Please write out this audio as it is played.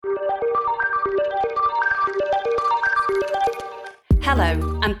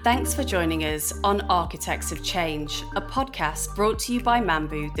Hello, and thanks for joining us on Architects of Change, a podcast brought to you by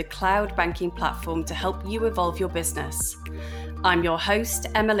Mambu, the cloud banking platform to help you evolve your business. I'm your host,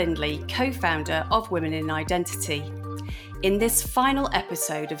 Emma Lindley, co-founder of Women in Identity. In this final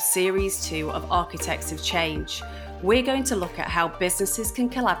episode of Series 2 of Architects of Change, we're going to look at how businesses can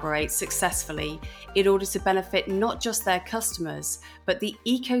collaborate successfully in order to benefit not just their customers, but the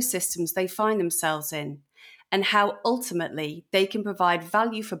ecosystems they find themselves in, and how ultimately they can provide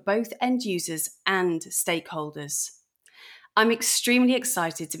value for both end users and stakeholders. I'm extremely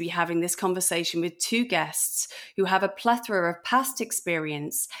excited to be having this conversation with two guests who have a plethora of past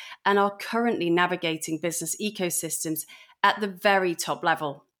experience and are currently navigating business ecosystems at the very top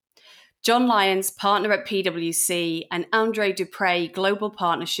level. John Lyons, partner at PwC, and Andre Dupre, Global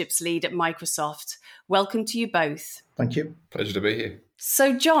Partnerships Lead at Microsoft. Welcome to you both. Thank you. Pleasure to be here.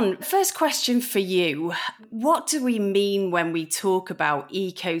 So, John, first question for you. What do we mean when we talk about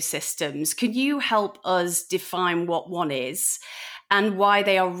ecosystems? Can you help us define what one is and why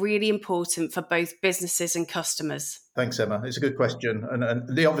they are really important for both businesses and customers? Thanks, Emma. It's a good question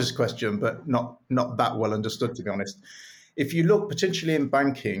and the obvious question, but not that well understood, to be honest. If you look potentially in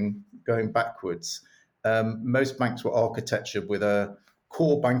banking, going backwards, most banks were architectured with a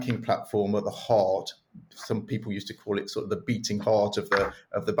core banking platform at the heart. Some people used to call it sort of the beating heart of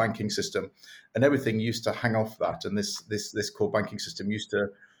the banking system, and everything used to hang off that. And this core banking system used to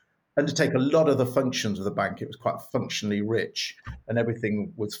undertake a lot of the functions of the bank. It was quite functionally rich, and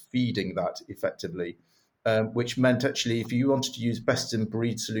everything was feeding that effectively, which meant actually if you wanted to use best in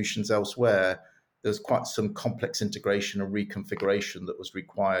breed solutions elsewhere, there's quite some complex integration and reconfiguration that was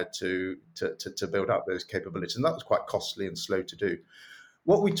required to build out those capabilities, and that was quite costly and slow to do.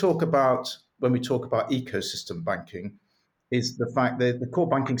 What we talk about when we talk about ecosystem banking is the fact that the core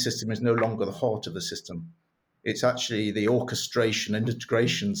banking system is no longer the heart of the system. It's actually the orchestration and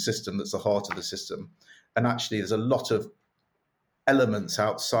integration system that's the heart of the system. And actually, there's a lot of elements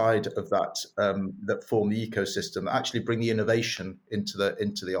outside of that that form the ecosystem that actually bring the innovation into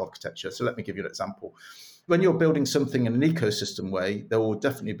the architecture. So let me give you an example. When you're building something in an ecosystem way, there will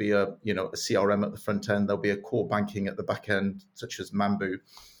definitely be a CRM at the front end. There'll be a core banking at the back end, such as Mambu.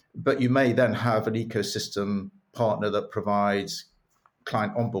 But you may then have an ecosystem partner that provides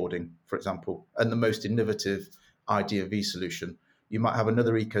client onboarding, for example, and the most innovative IDV solution. You might have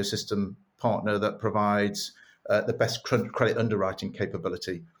another ecosystem partner that provides the best credit underwriting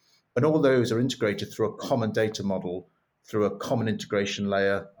capability. And all those are integrated through a common data model, through a common integration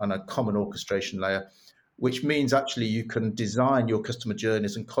layer and a common orchestration layer, which means actually you can design your customer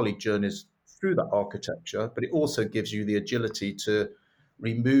journeys and colleague journeys through that architecture, but it also gives you the agility to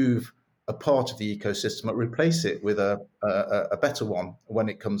remove a part of the ecosystem and replace it with a better one when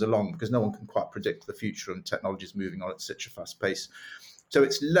it comes along, because no one can quite predict the future and technology is moving on at such a fast pace. So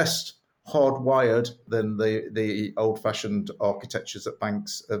it's less hardwired than the old-fashioned architectures that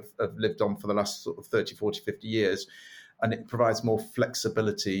banks have lived on for the last sort of 30, 40, 50 years. And it provides more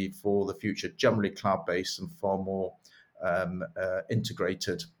flexibility for the future, generally cloud-based and far more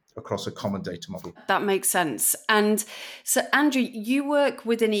integrated across a common data model. That makes sense. And so, Andrew, you work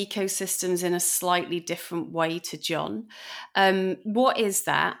within ecosystems in a slightly different way to John. What is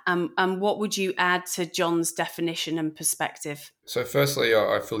that? And what would you add to John's definition and perspective? So firstly,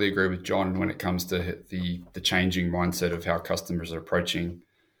 I fully agree with John when it comes to the changing mindset of how customers are approaching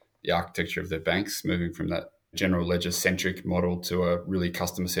the architecture of their banks, moving from that general ledger-centric model to a really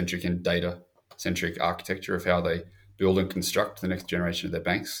customer-centric and data-centric architecture of how they build and construct the next generation of their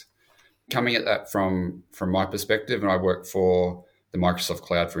banks. Coming at that from my perspective, and I work for the Microsoft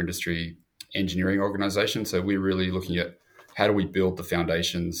Cloud for Industry engineering organization, so we're really looking at how do we build the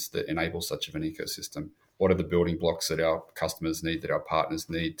foundations that enable such of an ecosystem? What are the building blocks that our customers need, that our partners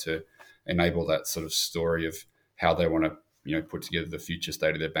need to enable that sort of story of how they want to put together the future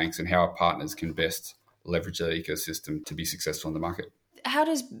state of their banks and how our partners can best leverage that ecosystem to be successful in the market? How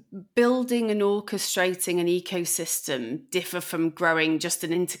does building and orchestrating an ecosystem differ from growing just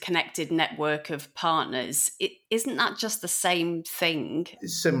an interconnected network of partners? Isn't that just the same thing?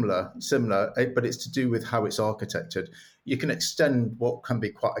 It's similar, but it's to do with how it's architected. You can extend what can be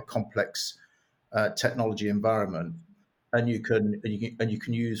quite a complex technology environment, and you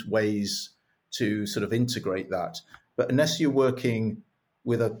can use ways to sort of integrate that. But unless you're working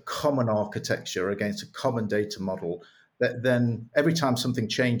with a common architecture against a common data model, then every time something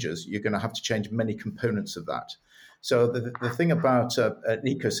changes, you're going to have to change many components of that. So the thing about an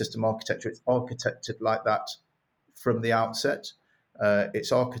ecosystem architecture, it's architected like that from the outset.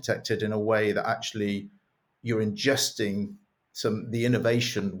 It's architected in a way that actually you're ingesting the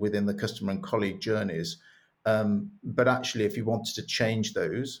innovation within the customer and colleague journeys, But actually, if you wanted to change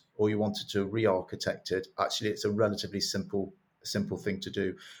those or you wanted to re-architect it, actually, it's a relatively simple thing to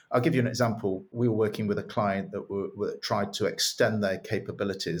do. I'll give you an example. We were working with a client that tried to extend their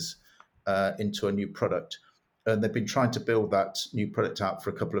capabilities into a new product, and they've been trying to build that new product out for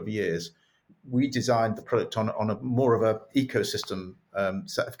a couple of years. We designed the product on a more of a ecosystem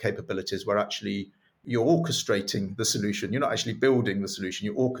set of capabilities, where actually you're orchestrating the solution. You're not actually building the solution.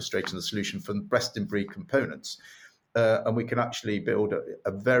 You're orchestrating the solution from best-in-breed components, and we can actually build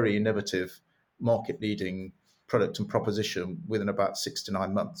a very innovative, market-leading product and proposition within about 6 to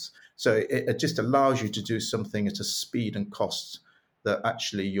 9 months. So it just allows you to do something at a speed and cost that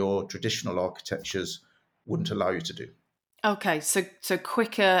actually your traditional architectures wouldn't allow you to do. Okay, so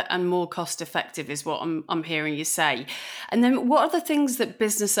quicker and more cost effective is what I'm hearing you say. And then what are the things that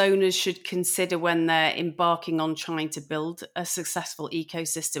business owners should consider when they're embarking on trying to build a successful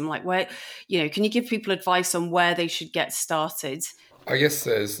ecosystem? Like, where, can you give people advice on where they should get started? I guess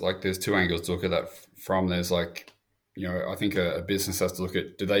there's two angles to look at that from. There's I think a business has to look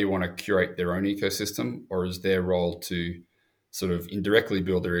at, do they want to curate their own ecosystem, or is their role to sort of indirectly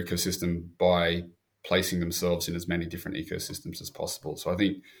build their ecosystem by placing themselves in as many different ecosystems as possible? So I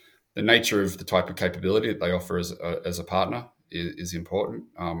think the nature of the type of capability that they offer as a partner is important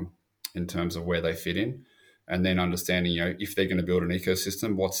in terms of where they fit in, and then understanding, if they're going to build an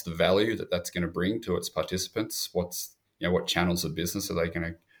ecosystem, what's the value that that's going to bring to its participants? What's what channels of business are they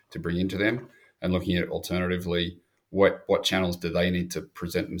going to bring into them, and looking at alternatively, what channels do they need to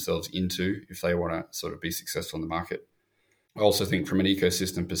present themselves into if they want to sort of be successful in the market. I also think from an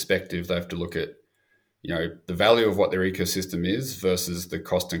ecosystem perspective, they have to look at the value of what their ecosystem is versus the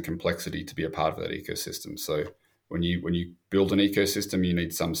cost and complexity to be a part of that ecosystem. So when you build an ecosystem, you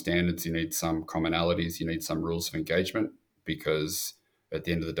need some standards, you need some commonalities, you need some rules of engagement, because at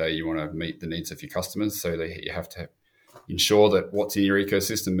the end of the day, you want to meet the needs of your customers. So you have to ensure that what's in your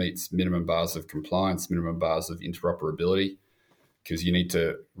ecosystem meets minimum bars of compliance, minimum bars of interoperability, because you need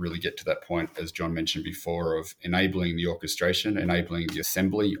to really get to that point, as John mentioned before, of enabling the orchestration, enabling the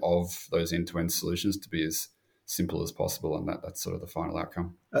assembly of those end-to-end solutions to be as simple as possible, and that's sort of the final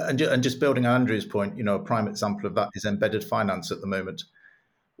outcome. And just building on Andrew's point, a prime example of that is embedded finance at the moment,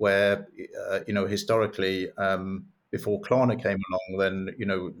 where historically, before Klarna came along, then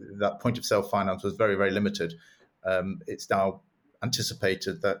that point of sale finance was very, very limited. It's now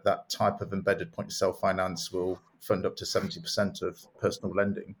anticipated that that type of embedded point of sale finance will fund up to 70% of personal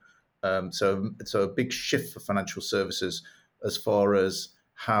lending. So a big shift for financial services as far as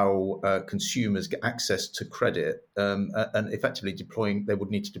how consumers get access to credit, and effectively they would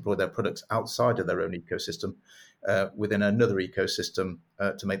need to deploy their products outside of their own ecosystem, within another ecosystem,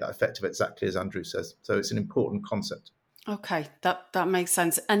 to make that effective, exactly as Andrew says. So it's an important concept. Okay, that makes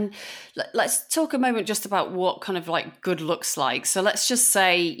sense. And let's talk a moment just about what kind of good looks like. So let's just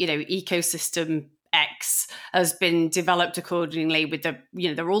say, ecosystem X has been developed accordingly with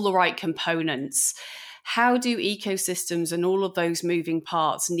they're all the right components. How do ecosystems and all of those moving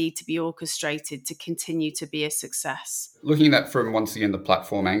parts need to be orchestrated to continue to be a success? Looking at that from, once again, the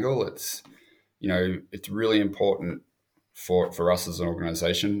platform angle, it's really important for us as an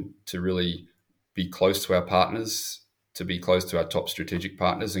organization to really be close to our partners, to be close to our top strategic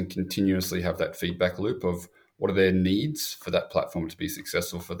partners, and continuously have that feedback loop of what are their needs for that platform to be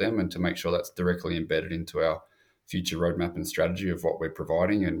successful for them, and to make sure that's directly embedded into our future roadmap and strategy of what we're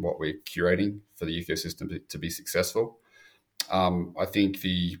providing and what we're curating for the ecosystem to be successful. I think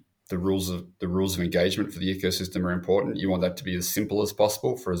the rules of engagement for the ecosystem are important. You want that to be as simple as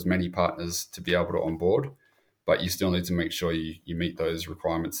possible for as many partners to be able to onboard, but you still need to make sure you meet those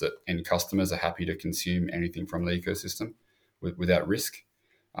requirements that end customers are happy to consume anything from the ecosystem without risk.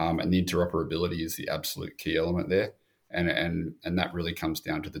 And the interoperability is the absolute key element there. And that really comes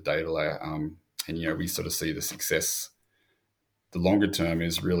down to the data layer. And we sort of see the success. The longer term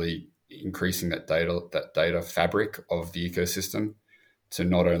is really increasing that data fabric of the ecosystem to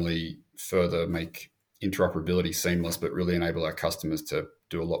not only further make interoperability seamless, but really enable our customers to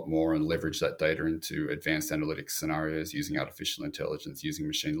do a lot more and leverage that data into advanced analytics scenarios using artificial intelligence, using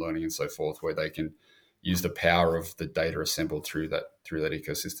machine learning and so forth, where they can use the power of the data assembled through that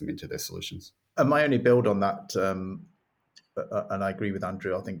ecosystem into their solutions. And my only build on that, and I agree with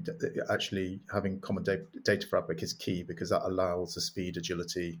Andrew, I think actually having common data fabric is key, because that allows the speed,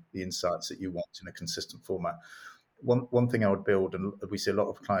 agility, the insights that you want in a consistent format. One thing I would build, and we see a lot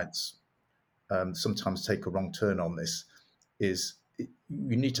of clients sometimes take a wrong turn on this, is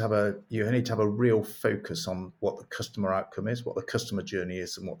you need to have a real focus on what the customer outcome is, what the customer journey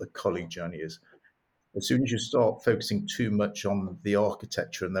is, and what the colleague journey is. As soon as you start focusing too much on the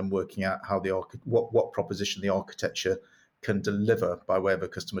architecture and then working out how what proposition the architecture can deliver by way of a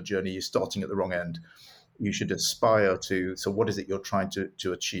customer journey, you're starting at the wrong end. You should aspire to, so what is it you're trying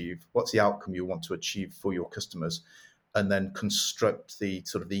to achieve? What's the outcome you want to achieve for your customers? And then construct the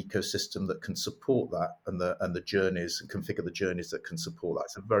sort of the ecosystem that can support that, and the journeys, and configure the journeys that can support that.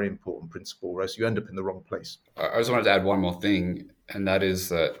 It's a very important principle, or else you end up in the wrong place. I just wanted to add one more thing, and that is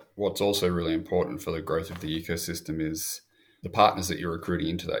that what's also really important for the growth of the ecosystem is the partners that you're recruiting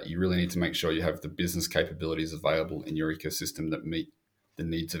into that. You really need to make sure you have the business capabilities available in your ecosystem that meet the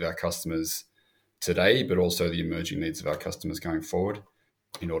needs of our customers today, but also the emerging needs of our customers going forward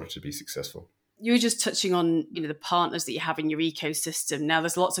in order to be successful. You were just touching on, the partners that you have in your ecosystem. Now,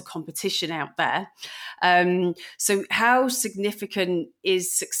 there's lots of competition out there. So how significant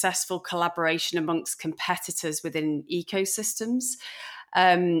is successful collaboration amongst competitors within ecosystems?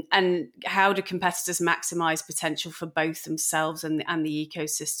 And how do competitors maximize potential for both themselves and the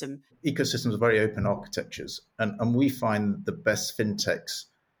ecosystem? Ecosystems are very open architectures, and we find the best fintechs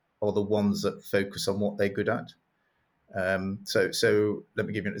are the ones that focus on what they're good at. So let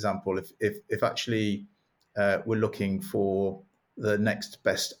me give you an example. If actually we're looking for the next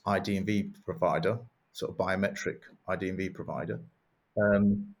best ID&V provider, sort of biometric ID&V provider,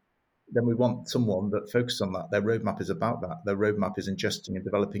 then we want someone that focuses on that. Their roadmap is about that. Their roadmap is ingesting and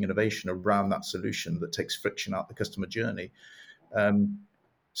developing innovation around that solution that takes friction out the customer journey.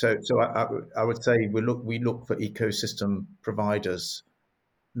 So I would say we look for ecosystem providers,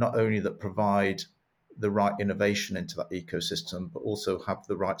 not only that provide the right innovation into that ecosystem, but also have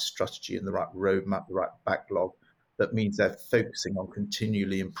the right strategy and the right roadmap, the right backlog. That means they're focusing on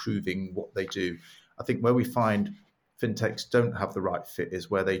continually improving what they do. I think where we find fintechs don't have the right fit is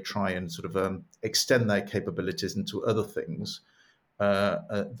where they try and sort of extend their capabilities into other things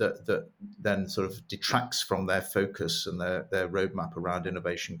that then sort of detracts from their focus and their roadmap around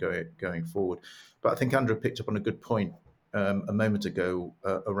innovation going forward. But I think Andrew picked up on a good point a moment ago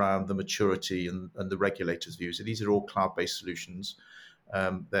around the maturity and the regulators' views. So these are all cloud-based solutions.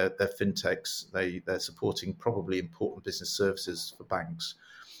 They're fintechs. They're supporting probably important business services for banks.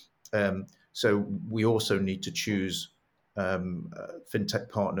 So we also need to choose fintech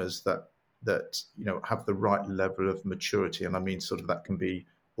partners that have the right level of maturity, and I mean sort of that can be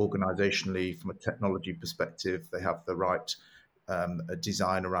organizationally from a technology perspective. They have the right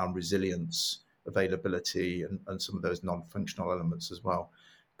design around resilience, availability, and some of those non-functional elements as well.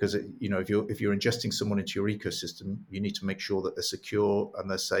 Because if you're ingesting someone into your ecosystem, you need to make sure that they're secure and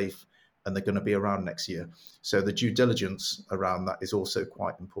they're safe and they're going to be around next year. So the due diligence around that is also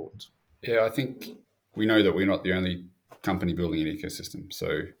quite important. Yeah, I think we know that we're not the only company building an ecosystem.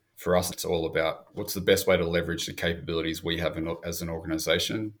 So for us, it's all about what's the best way to leverage the capabilities we have as an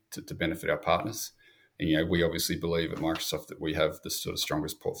organization to benefit our partners. And, we obviously believe at Microsoft that we have the sort of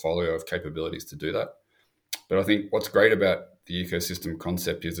strongest portfolio of capabilities to do that. But I think what's great about the ecosystem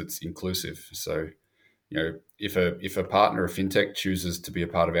concept is it's inclusive. So, if a partner, a fintech, chooses to be a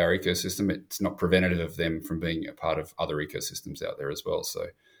part of our ecosystem, it's not preventative of them from being a part of other ecosystems out there as well. So,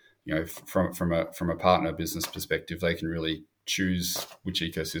 from a partner business perspective, they can really choose which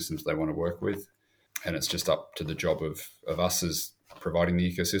ecosystems they want to work with. And it's just up to the job of us as providing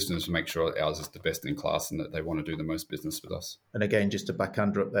the ecosystems to make sure ours is the best in class and that they want to do the most business with us. And again, just to back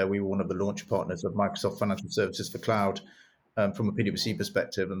Andrew up there, we were one of the launch partners of Microsoft Financial Services for Cloud from a PwC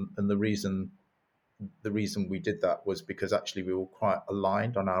perspective. And the reason we did that was because actually we were quite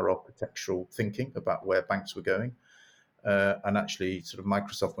aligned on our architectural thinking about where banks were going. And actually sort of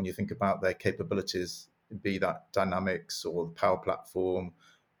Microsoft, when you think about their capabilities, be that Dynamics or the Power Platform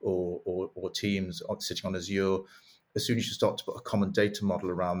or Teams sitting on Azure, as soon as you start to put a common data model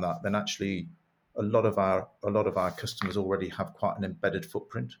around that, then actually a lot of our customers already have quite an embedded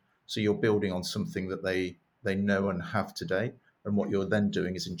footprint. So you're building on something that they know and have today. And what you're then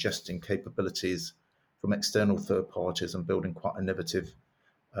doing is ingesting capabilities from external third parties and building quite innovative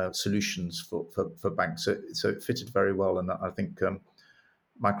solutions for banks. So it fitted very well. And I think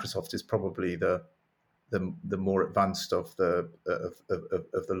Microsoft is probably the more advanced of the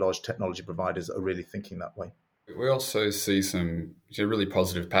large technology providers that are really thinking that way. We also see some really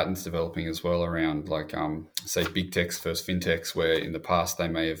positive patterns developing as well around say big techs versus fintechs, where in the past they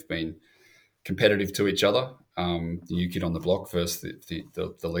may have been competitive to each other. The new kid on the block versus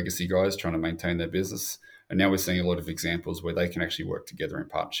the legacy guys trying to maintain their business. And now we're seeing a lot of examples where they can actually work together in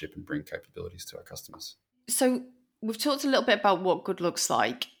partnership and bring capabilities to our customers. So we've talked a little bit about what good looks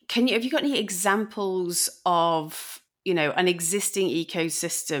like. Have you got any examples of, an existing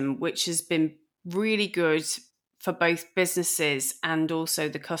ecosystem which has been really good for both businesses and also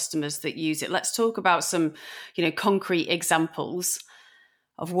the customers that use it. Let's talk about some, concrete examples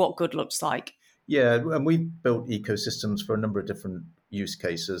of what good looks like. Yeah, and we've built ecosystems for a number of different use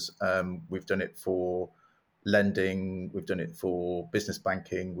cases. We've done it for lending, we've done it for business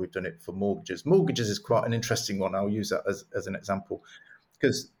banking, we've done it for mortgages. Mortgages is quite an interesting one. I'll use that as an example,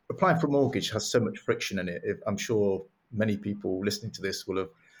 because applying for a mortgage has so much friction in it. I'm sure many people listening to this will have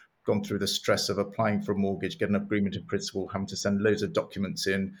gone through the stress of applying for a mortgage, getting an agreement in principle, having to send loads of documents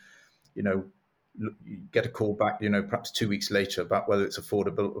in, you get a call back, perhaps 2 weeks later about whether it's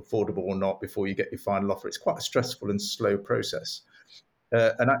affordable or not before you get your final offer. It's quite a stressful and slow process.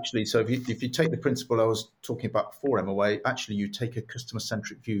 And actually, so if you take the principle I was talking about before, Emma, actually you take a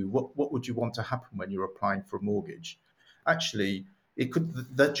customer-centric view. What would you want to happen when you're applying for a mortgage? Actually,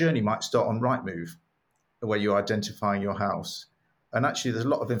 that journey might start on Rightmove, where you're identifying your house. And actually, there's a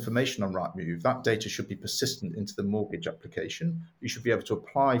lot of information on Rightmove. That data should be persistent into the mortgage application. You should be able to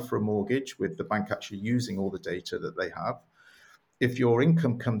apply for a mortgage with the bank actually using all the data that they have. If your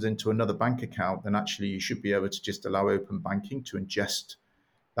income comes into another bank account, then actually you should be able to just allow open banking to ingest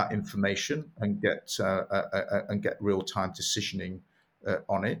that information and get real-time decisioning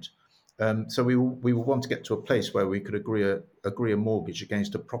on it. So we will want to get to a place where we could agree a mortgage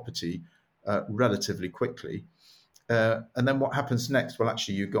against a property relatively quickly. And then what happens next? Well,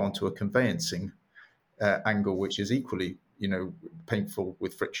 actually, you go onto a conveyancing angle, which is equally, painful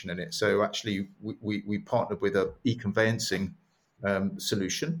with friction in it. So actually, we partnered with a e-conveyancing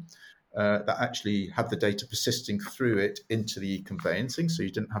solution that actually had the data persisting through it into the e-conveyancing, so you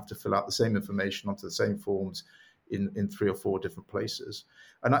didn't have to fill out the same information onto the same forms in 3 or 4 different places.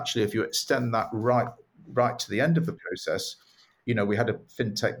 And actually, if you extend that right to the end of the process, we had a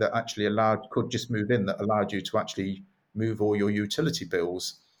fintech that actually could just move in, that allowed you to actually move all your utility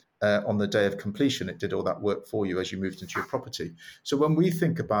bills on the day of completion. It did all that work for you as you moved into your property. So when we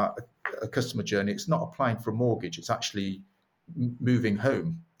think about a customer journey, it's not applying for a mortgage, it's actually moving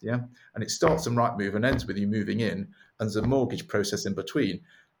home. Yeah. And it starts on Rightmove and ends with you moving in, and there's a mortgage process in between.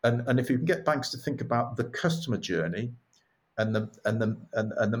 And if you can get banks to think about the customer journey and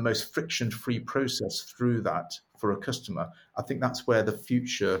the most friction-free process through that for a customer, I think that's where the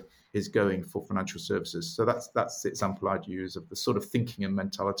future is going for financial services. So that's the example I'd use of the sort of thinking and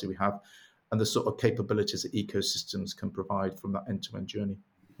mentality we have and the sort of capabilities that ecosystems can provide from that end-to-end journey.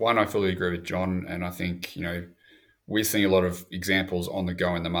 One, I fully agree with John, and I think, we're seeing a lot of examples on the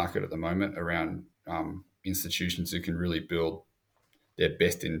go in the market at the moment around institutions who can really build their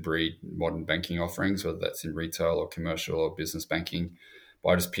best-in-breed modern banking offerings, whether that's in retail or commercial or business banking,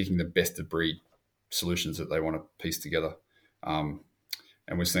 by just picking the best-of-breed solutions that they want to piece together. And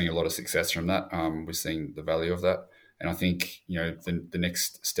we're seeing a lot of success from that. We're seeing the value of that. And I think, the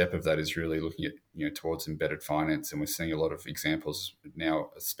next step of that is really looking at, towards embedded finance. And we're seeing a lot of examples now,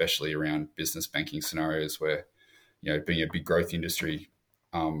 especially around business banking scenarios where, being a big growth industry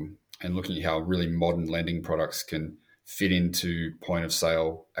and looking at how really modern lending products can fit into point of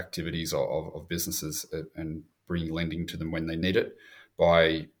sale activities of businesses and bring lending to them when they need it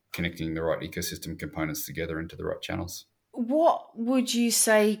by connecting the right ecosystem components together into the right channels. What would you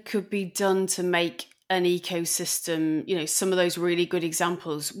say could be done to make an ecosystem, some of those really good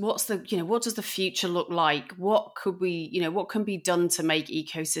examples? What does the future look like? What can be done to make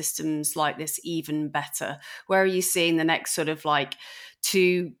ecosystems like this even better? Where are you seeing the next sort of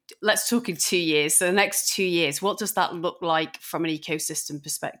let's talk in 2 years. So the next 2 years, what does that look like from an ecosystem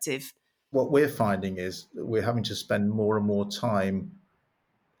perspective? What we're finding is that we're having to spend more and more time,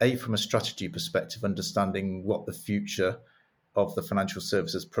 from a strategy perspective, understanding what the future of the financial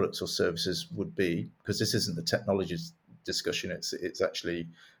services products or services would be, because this isn't the technology discussion. It's actually,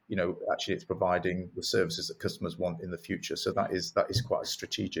 it's providing the services that customers want in the future. So that is quite a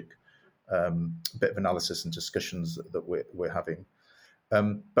strategic bit of analysis and discussions that we're having.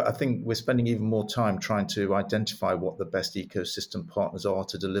 But I think we're spending even more time trying to identify what the best ecosystem partners are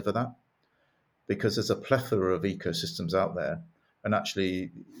to deliver that, because there's a plethora of ecosystems out there. And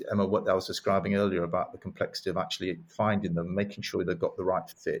actually, Emma, what I was describing earlier about the complexity of actually finding them, making sure they've got the right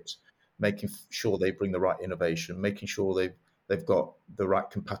fit, making sure they bring the right innovation, making sure they've got the right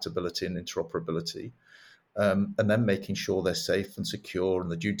compatibility and interoperability, and then making sure they're safe and secure and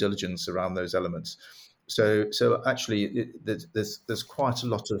the due diligence around those elements. So actually, there's quite a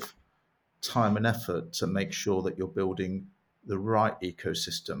lot of time and effort to make sure that you're building the right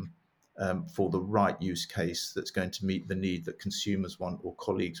ecosystem for the right use case that's going to meet the need that consumers want or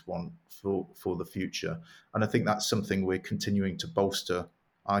colleagues want for the future. And I think that's something we're continuing to bolster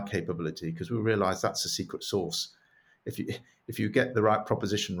our capability, because we realize that's the secret sauce. If you get the right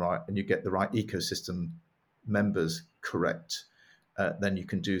proposition right and you get the right ecosystem members correct, then you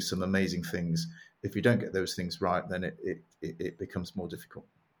can do some amazing things. If you don't get those things right, then it becomes more difficult.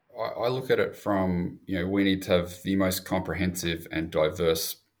 I look at it from, we need to have the most comprehensive and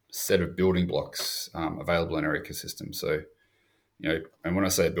diverse set of building blocks available in our ecosystem. So, and when I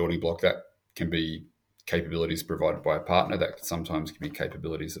say a building block, that can be capabilities provided by a partner, that sometimes can be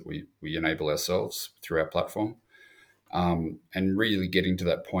capabilities that we enable ourselves through our platform. And really getting to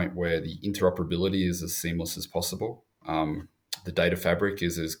that point where the interoperability is as seamless as possible. The data fabric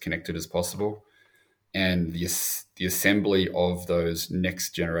is as connected as possible. And the assembly of those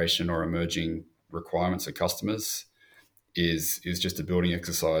next generation or emerging requirements of customers is just a building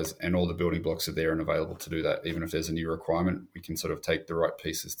exercise, and all the building blocks are there and available to do that. Even if there's a new requirement, we can sort of take the right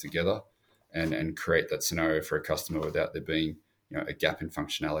pieces together and create that scenario for a customer without there being a gap in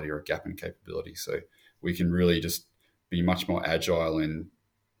functionality or a gap in capability. So we can really just be much more agile in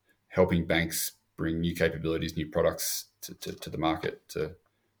helping banks bring new capabilities, new products to the market to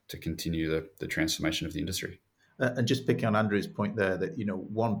continue the transformation of the industry. And just picking on Andrew's point there, that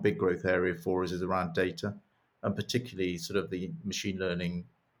one big growth area for us is around data, and particularly sort of the machine learning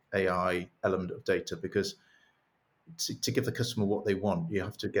AI element of data, because to give the customer what they want, you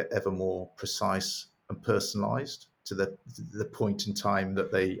have to get ever more precise and personalized to the point in time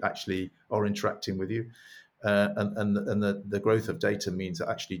that they actually are interacting with you. And the growth of data means that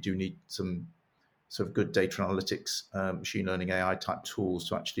actually do need some sort of good data analytics, machine learning AI type tools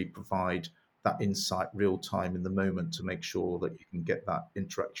to actually provide that insight real time in the moment to make sure that you can get that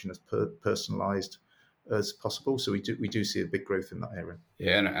interaction as personalized as possible. So we do see a big growth in that area.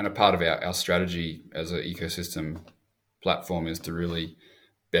 Yeah, and a part of our strategy as an ecosystem platform is to really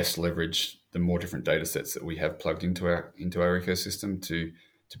best leverage the more different data sets that we have plugged into our ecosystem to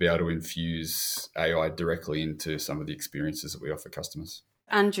be able to infuse AI directly into some of the experiences that we offer customers.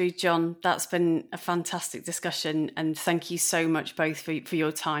 Andrew, John, that's been a fantastic discussion, and thank you so much both for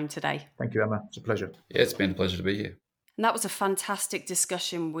your time today. Thank you, Emma. It's a pleasure. Yeah, it's been a pleasure to be here. And that was a fantastic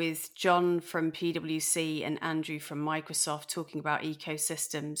discussion with John from PwC and Andrew from Microsoft talking about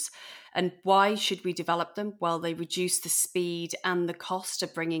ecosystems. And why should we develop them? Well, they reduce the speed and the cost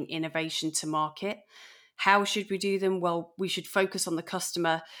of bringing innovation to market. How should we do them? Well, we should focus on the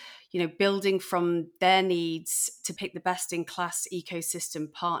customer, building from their needs to pick the best-in-class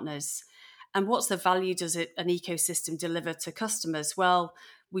ecosystem partners. And what's the value does an ecosystem deliver to customers? Well,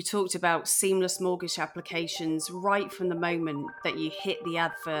 we talked about seamless mortgage applications right from the moment that you hit the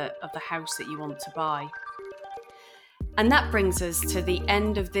advert of the house that you want to buy. And that brings us to the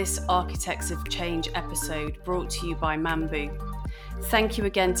end of this Architects of Change episode brought to you by Mambu. Thank you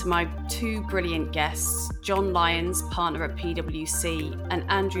again to my two brilliant guests, John Lyons, partner at PwC, and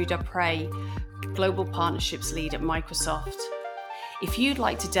Andrew Dupre, Global Partnerships Lead at Microsoft. If you'd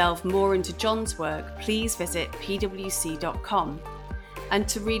like to delve more into John's work, please visit pwc.com. And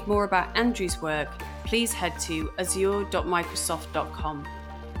to read more about Andrew's work, please head to azure.microsoft.com.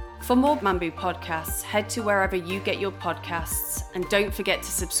 For more Mambu podcasts, head to wherever you get your podcasts, and don't forget to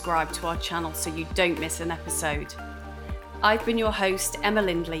subscribe to our channel so you don't miss an episode. I've been your host, Emma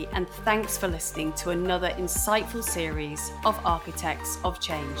Lindley, and thanks for listening to another insightful series of Architects of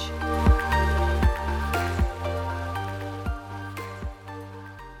Change.